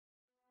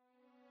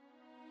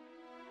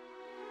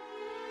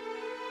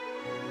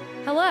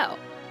Hello!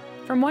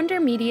 From Wonder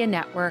Media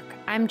Network,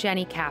 I'm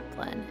Jenny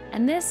Kaplan,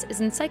 and this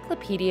is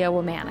Encyclopedia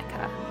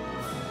Womanica.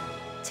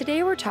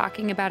 Today we're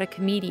talking about a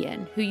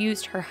comedian who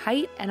used her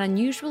height and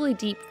unusually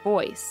deep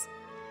voice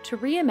to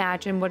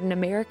reimagine what an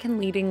American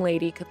leading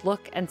lady could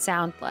look and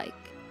sound like.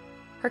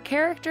 Her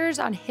characters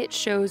on hit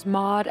shows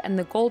Maude and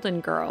The Golden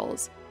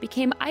Girls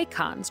became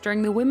icons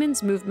during the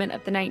women's movement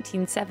of the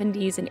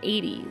 1970s and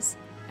 80s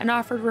and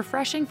offered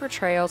refreshing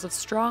portrayals of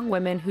strong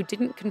women who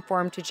didn't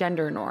conform to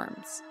gender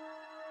norms.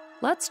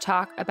 Let's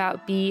talk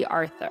about Bea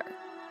Arthur.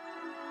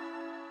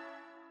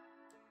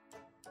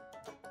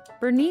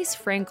 Bernice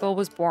Frankel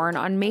was born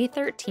on May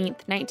 13,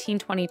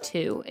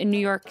 1922, in New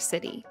York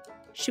City.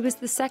 She was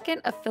the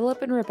second of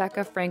Philip and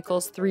Rebecca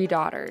Frankel's 3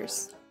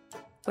 daughters.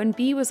 When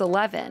Bea was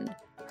 11,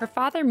 her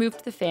father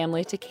moved the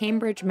family to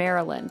Cambridge,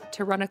 Maryland,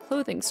 to run a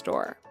clothing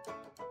store.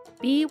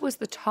 Bea was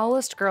the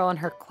tallest girl in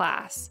her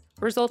class,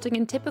 resulting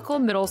in typical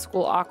middle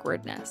school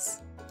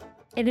awkwardness.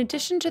 In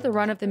addition to the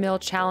run-of-the-mill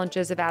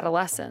challenges of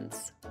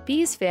adolescence,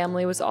 Bea's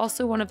family was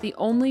also one of the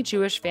only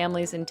Jewish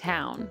families in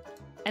town,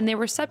 and they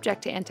were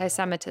subject to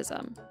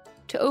anti-Semitism.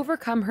 To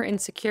overcome her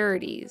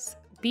insecurities,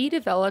 Bea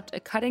developed a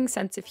cutting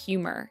sense of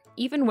humor,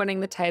 even winning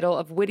the title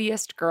of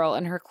wittiest girl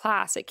in her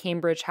class at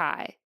Cambridge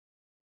High.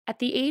 At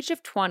the age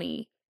of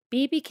 20,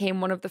 Bea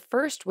became one of the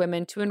first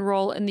women to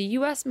enroll in the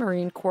U.S.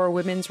 Marine Corps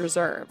Women's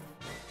Reserve.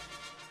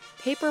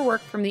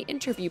 Paperwork from the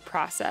interview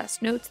process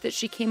notes that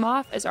she came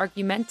off as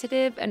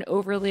argumentative and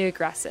overly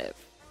aggressive.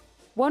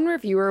 One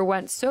reviewer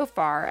went so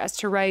far as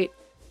to write,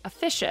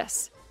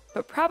 "officious,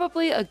 but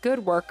probably a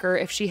good worker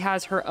if she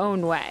has her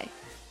own way."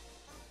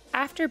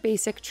 After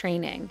basic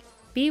training,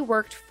 Bea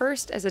worked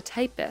first as a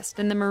typist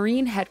in the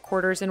Marine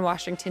headquarters in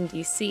Washington,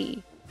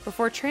 D.C.,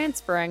 before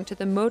transferring to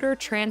the Motor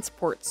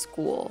Transport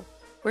School,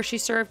 where she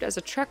served as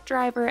a truck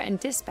driver and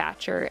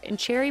dispatcher in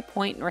Cherry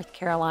Point, North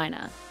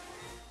Carolina.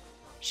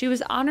 She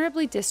was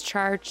honorably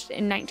discharged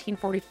in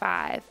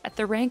 1945 at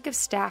the rank of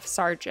Staff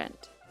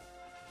Sergeant.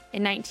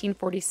 In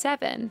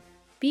 1947,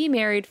 Bea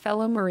married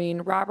fellow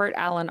Marine Robert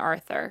Allen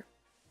Arthur.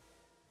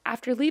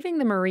 After leaving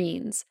the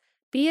Marines,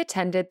 Bea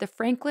attended the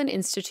Franklin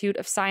Institute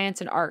of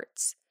Science and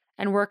Arts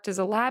and worked as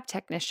a lab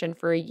technician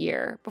for a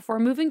year before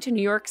moving to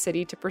New York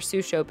City to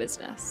pursue show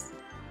business.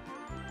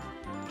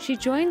 She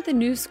joined the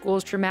New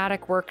School's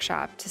dramatic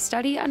workshop to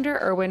study under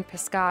Erwin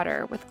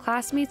Piscator with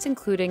classmates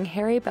including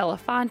Harry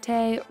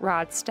Belafonte,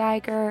 Rod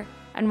Steiger,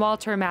 and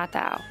Walter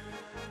Matthau.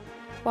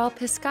 While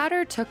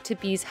Piscator took to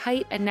Bea's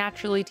height and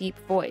naturally deep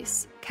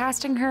voice,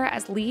 casting her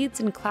as leads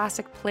in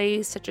classic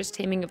plays such as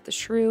Taming of the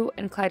Shrew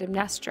and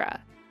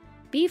Clytemnestra,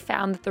 Bea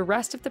found that the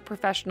rest of the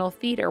professional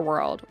theater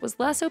world was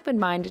less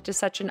open-minded to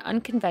such an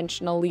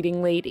unconventional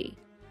leading lady.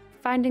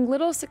 Finding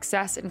little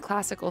success in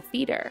classical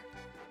theater,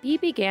 Bea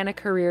began a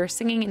career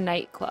singing in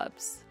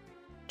nightclubs.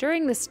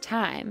 During this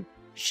time,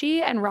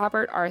 she and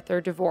Robert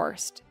Arthur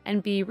divorced,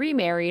 and Bea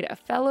remarried a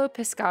fellow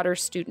Piscator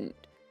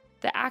student,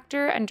 the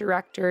actor and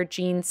director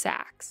Gene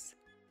Saks.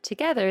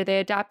 Together, they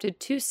adopted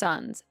 2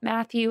 sons,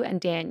 Matthew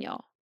and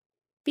Daniel.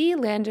 Bea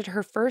landed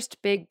her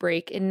first big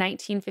break in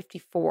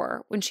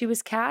 1954 when she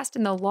was cast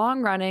in the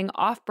long-running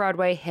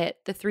off-Broadway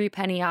hit The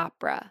Threepenny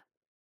Opera.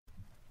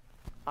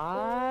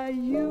 I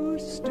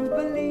used to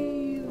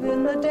believe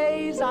in the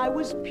days I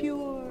was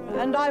pure,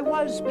 and I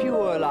was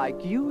pure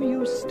like you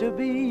used to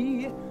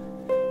be.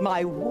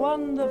 My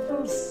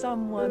wonderful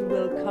someone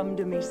will come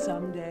to me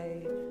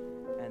someday,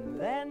 and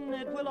then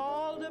it will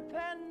all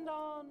depend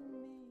on me.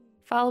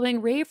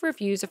 Following rave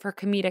reviews of her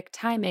comedic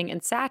timing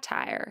and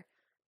satire,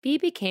 Bea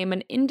became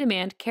an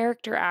in-demand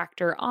character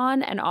actor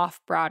on and off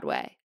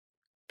Broadway.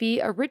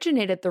 Bea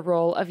originated the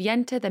role of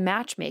Yenta the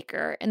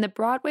Matchmaker in the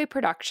Broadway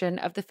production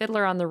of The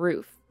Fiddler on the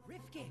Roof.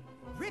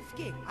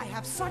 Rifki, I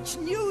have such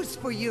news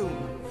for you.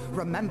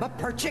 Remember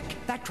Perchik,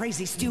 that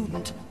crazy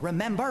student?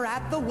 Remember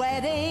at the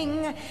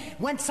wedding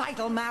when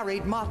Seitel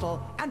married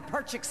Mottel and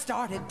Perchik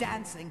started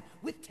dancing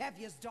with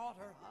Tevye's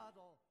daughter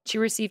Huddle? She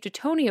received a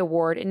Tony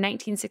Award in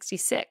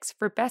 1966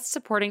 for Best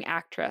Supporting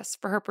Actress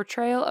for her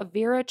portrayal of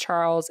Vera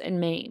Charles in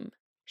Mame.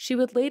 She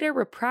would later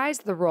reprise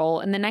the role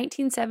in the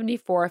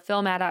 1974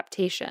 film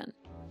adaptation.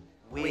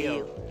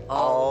 We'll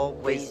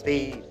always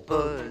be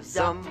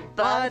bosom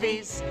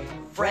buddies,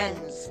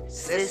 friends,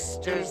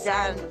 sisters,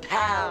 and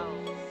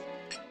pals.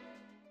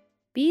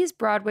 Bea's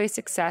Broadway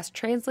success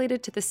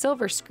translated to the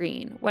silver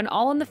screen when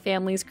All in the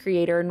Family's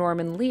creator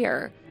Norman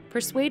Lear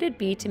persuaded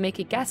Bea to make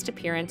a guest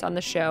appearance on the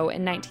show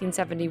in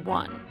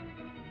 1971.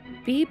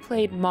 Bea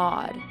played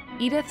Maude,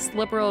 Edith's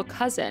liberal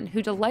cousin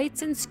who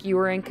delights in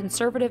skewering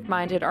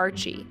conservative-minded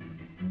Archie.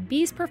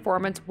 Bea's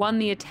performance won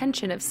the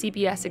attention of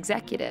CBS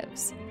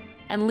executives,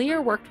 and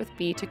Lear worked with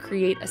Bea to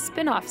create a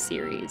spin-off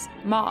series,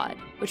 Maude,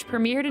 which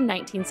premiered in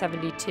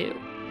 1972.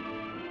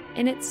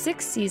 In its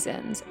 6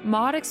 seasons,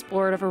 Maude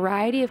explored a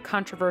variety of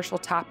controversial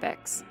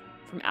topics,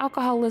 from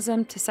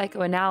alcoholism to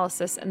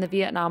psychoanalysis and the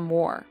Vietnam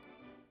War.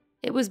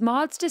 It was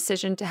Maude's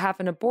decision to have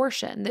an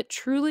abortion that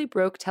truly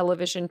broke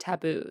television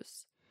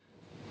taboos.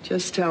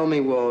 Just tell me,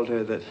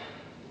 Walter, that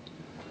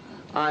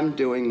I'm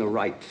doing the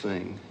right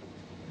thing,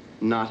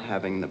 not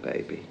having the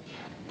baby.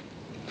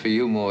 For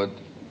you, Maud,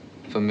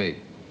 for me.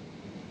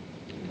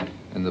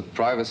 In the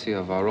privacy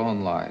of our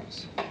own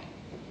lives,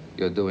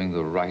 you're doing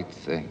the right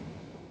thing.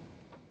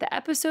 The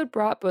episode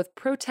brought both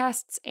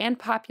protests and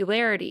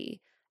popularity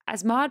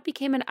as Maude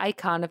became an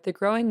icon of the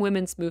growing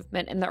women's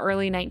movement in the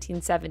early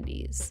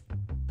 1970s.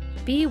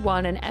 Bea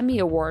won an Emmy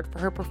Award for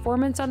her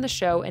performance on the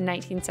show in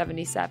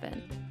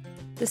 1977.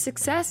 The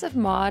success of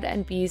Maude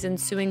and Bea's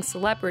ensuing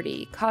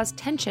celebrity caused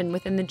tension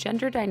within the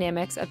gender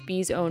dynamics of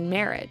Bea's own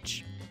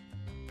marriage.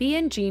 Bea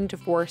and Gene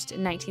divorced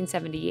in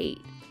 1978.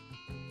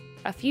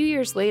 A few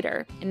years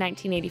later, in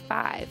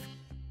 1985,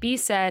 Bea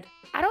said,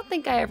 "I don't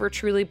think I ever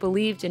truly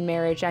believed in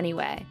marriage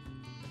anyway.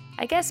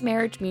 I guess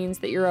marriage means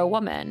that you're a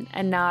woman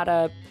and not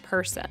a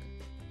person."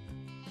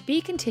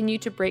 Bea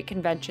continued to break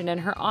convention in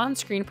her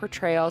on-screen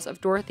portrayals of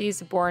Dorothy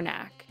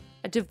Zbornak,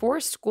 a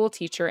divorced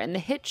schoolteacher in the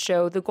hit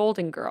show The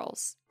Golden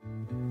Girls.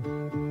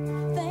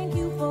 Thank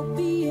you for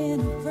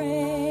being a friend.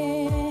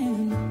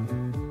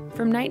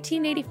 From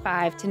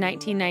 1985 to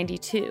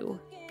 1992,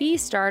 Bea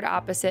starred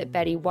opposite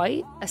Betty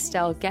White,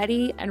 Estelle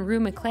Getty, and Rue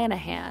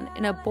McClanahan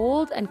in a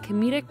bold and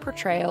comedic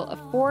portrayal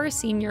of 4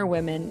 senior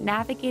women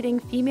navigating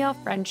female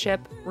friendship,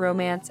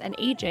 romance, and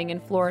aging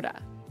in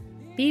Florida.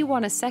 Bea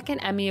won a second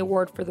Emmy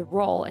Award for the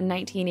role in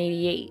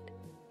 1988.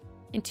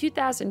 In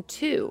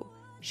 2002,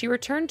 she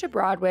returned to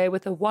Broadway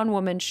with a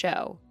one-woman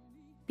show,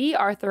 Bea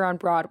Arthur on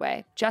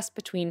Broadway, Just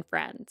Between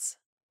Friends.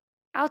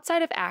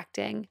 Outside of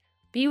acting,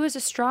 Bea was a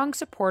strong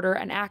supporter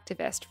and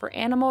activist for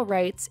animal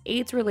rights,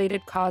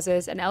 AIDS-related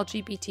causes, and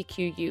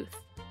LGBTQ youth.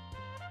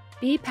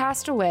 Bea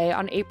passed away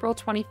on April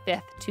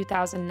 25,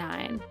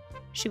 2009.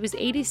 She was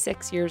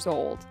 86 years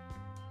old.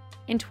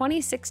 In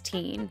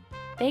 2016,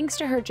 thanks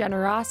to her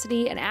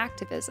generosity and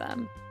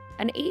activism,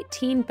 an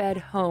 18-bed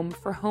home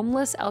for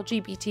homeless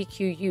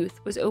LGBTQ youth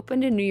was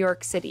opened in New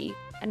York City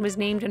and was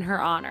named in her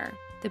honor,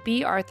 the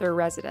Bea Arthur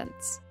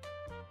Residence.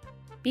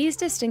 Bea's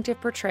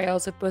distinctive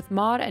portrayals of both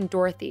Maude and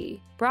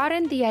Dorothy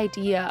broadened the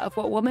idea of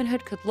what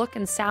womanhood could look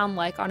and sound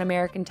like on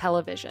American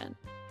television.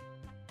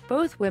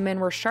 Both women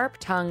were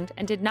sharp-tongued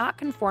and did not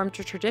conform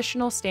to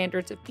traditional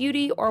standards of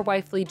beauty or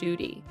wifely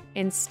duty.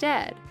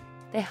 Instead,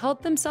 they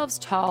held themselves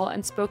tall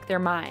and spoke their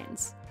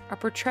minds, a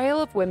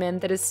portrayal of women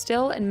that is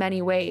still in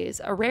many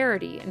ways a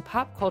rarity in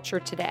pop culture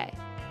today.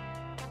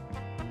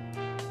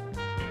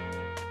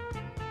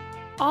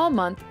 All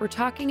month, we're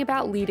talking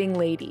about leading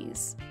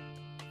ladies.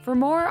 For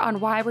more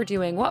on why we're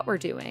doing what we're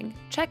doing,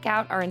 check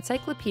out our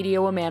Encyclopedia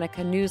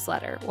Womannica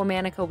newsletter,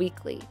 Womannica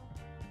Weekly.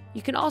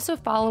 You can also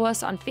follow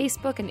us on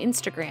Facebook and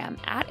Instagram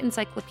at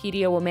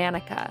Encyclopedia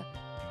Womannica,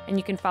 and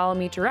you can follow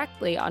me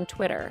directly on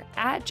Twitter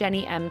at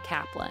Jenny M.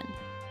 Kaplan.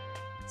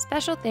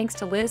 Special thanks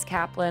to Liz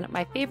Kaplan,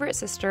 my favorite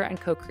sister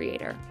and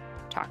co-creator.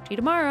 Talk to you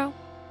tomorrow.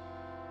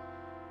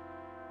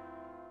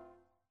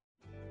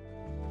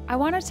 I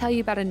want to tell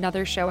you about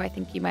another show I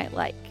think you might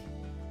like.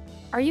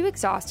 Are you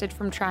exhausted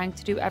from trying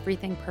to do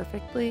everything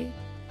perfectly?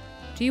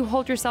 Do you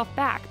hold yourself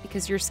back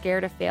because you're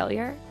scared of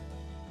failure?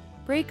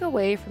 Break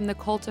away from the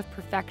cult of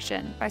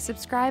perfection by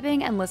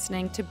subscribing and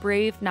listening to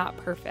Brave Not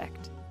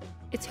Perfect.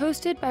 It's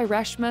hosted by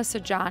Reshma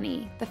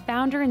Saujani, the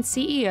founder and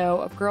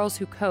CEO of Girls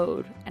Who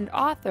Code and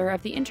author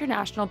of the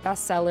international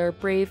bestseller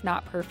Brave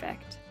Not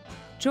Perfect.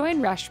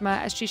 Join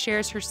Reshma as she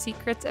shares her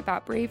secrets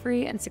about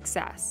bravery and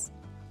success,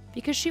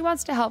 because she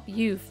wants to help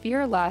you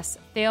fear less,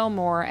 fail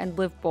more, and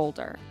live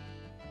bolder.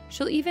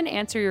 She'll even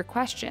answer your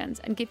questions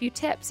and give you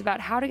tips about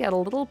how to get a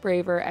little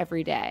braver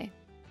every day.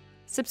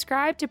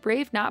 Subscribe to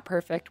Brave Not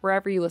Perfect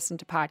wherever you listen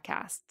to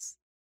podcasts.